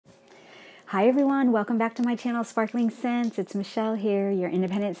Hi everyone, welcome back to my channel, Sparkling Scents. It's Michelle here, your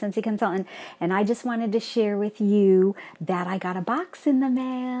independent Scentsy consultant, and I just wanted to share with you that I got a box in the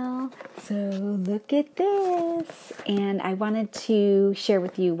mail. So look at this, and I wanted to share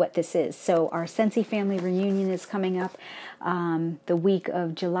with you what this is. So our Scentsy family reunion is coming up the week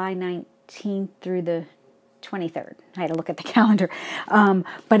of July 19th through the 23rd. I had to look at the calendar.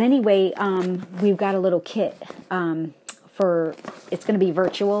 But anyway, we've got a little kit. It's going to be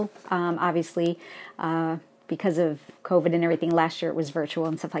virtual, obviously, because of COVID and everything. Last year it was virtual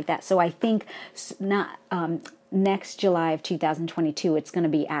and stuff like that. So I think next July of 2022, it's going to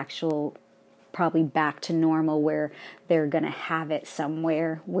be probably back to normal, where they're going to have it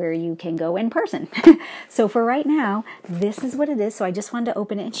somewhere where you can go in person. So for right now, this is what it is. So I just wanted to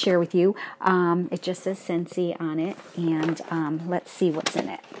open it and share with you. It just says Scentsy on it, and let's see what's in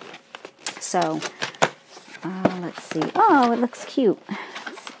it. So let's see. Oh, it looks cute.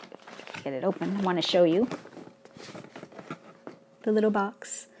 Let's get it open. I want to show you the little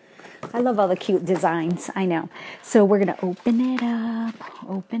box. I love all the cute designs. I know. So we're going to open it up.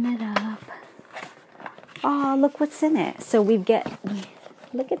 Open it up. Oh, look what's in it. So look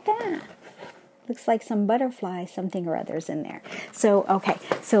at that. Looks like some butterfly, something or other's in there. So, okay.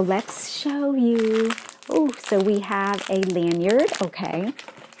 So let's show you. Oh, so we have a lanyard. Okay.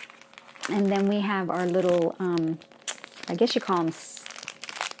 And then we have our little, I guess you call them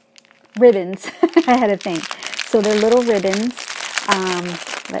ribbons. I had to think. So they're little ribbons.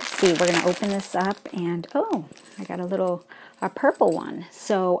 Let's see. We're going to open this up. And, oh, I got a purple one.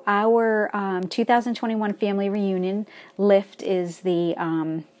 So our 2021 family reunion, Lift is the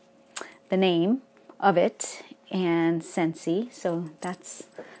name of it. And Scentsy. So that's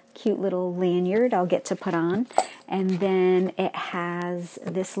cute little lanyard I'll get to put on. And then it has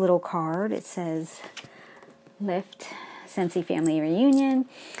this little card. It says Lift Scentsy Family Reunion.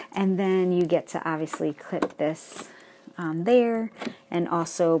 And then you get to obviously clip this there and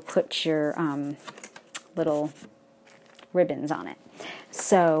also put your little ribbons on it.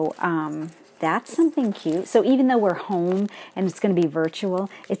 So that's something cute. So even though we're home and it's going to be virtual,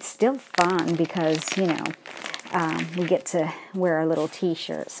 it's still fun because, you know, we get to wear our little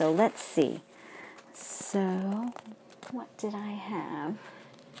t-shirt. So let's see. So what did I have?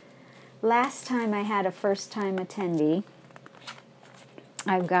 Last time I had a first-time attendee.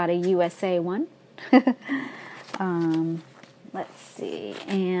 I've got a USA one. Let's see.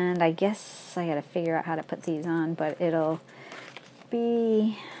 And I guess I got to figure out how to put these on, but it'll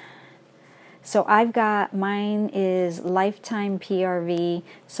be... So I've got, mine is Lifetime PRV,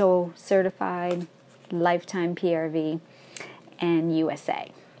 so certified Lifetime PRV and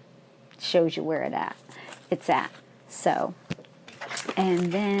USA. Shows you where it's at. So,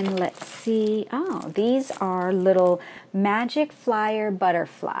 and then let's see. Oh, these are little Magic Flyer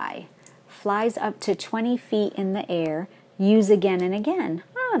Butterfly. Flies up to 20 feet in the air. Use again and again.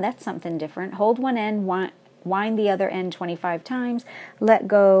 Oh, that's something different. Hold one end, wind the other end 25 times. Let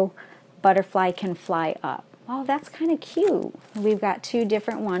go. Butterfly can fly up. Oh, that's kind of cute. We've got two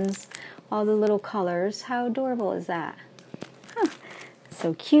different ones. All the little colors. How adorable is that? Huh.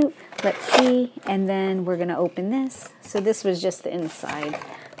 So cute. Let's see. And then we're going to open this. So this was just the inside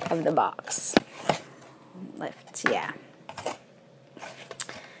of the box. Yeah.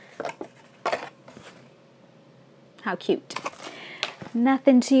 How cute.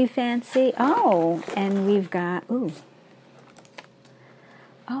 Nothing too fancy. Oh, and we've got, ooh.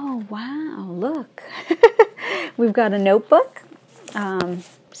 Oh, wow. Look. We've got a notebook.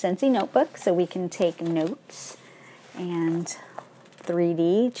 Scentsy notebook, so we can take notes and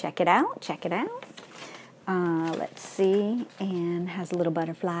 3D. Check it out. Check it out. Let's see. And has a little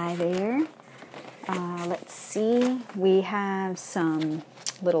butterfly there. Let's see. We have some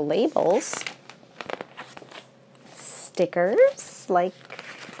little labels. Stickers,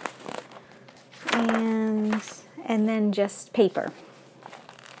 and then just paper.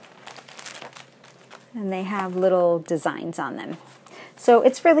 And they have little designs on them. So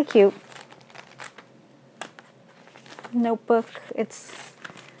it's really cute. Notebook.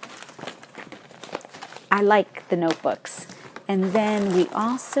 I like the notebooks. And then we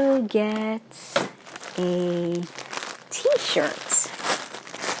also get a t-shirt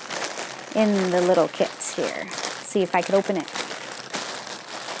in the little kits here. Let's see if I could open it.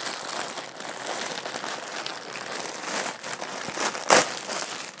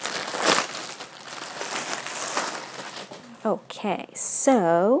 Okay,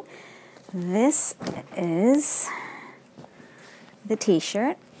 so this is the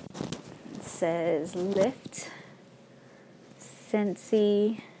t-shirt. It says Lift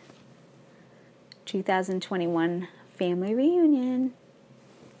Scentsy 2021 Family Reunion.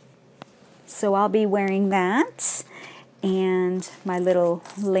 So I'll be wearing that and my little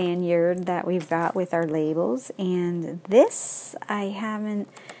lanyard that we've got with our labels. And this, I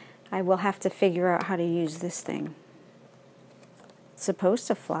will have to figure out how to use this thing. It's supposed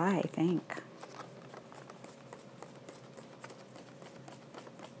to fly, I think.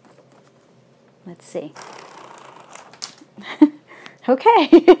 Let's see.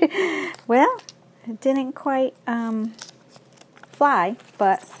 Okay. Well, it didn't quite fly,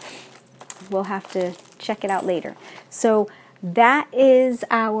 but we'll have to check it out later. So that is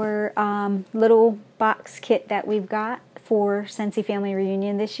our little box kit that we've got for Scentsy Family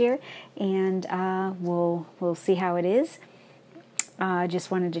Reunion this year, and we'll see how it is. Just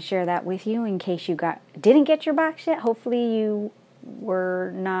wanted to share that with you in case you didn't get your box yet. Hopefully you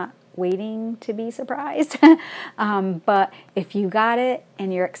were not waiting to be surprised. But if you got it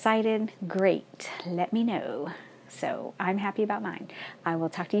and you're excited, great. Let me know. So I'm happy about mine. I will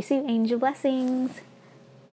talk to you soon. Angel blessings.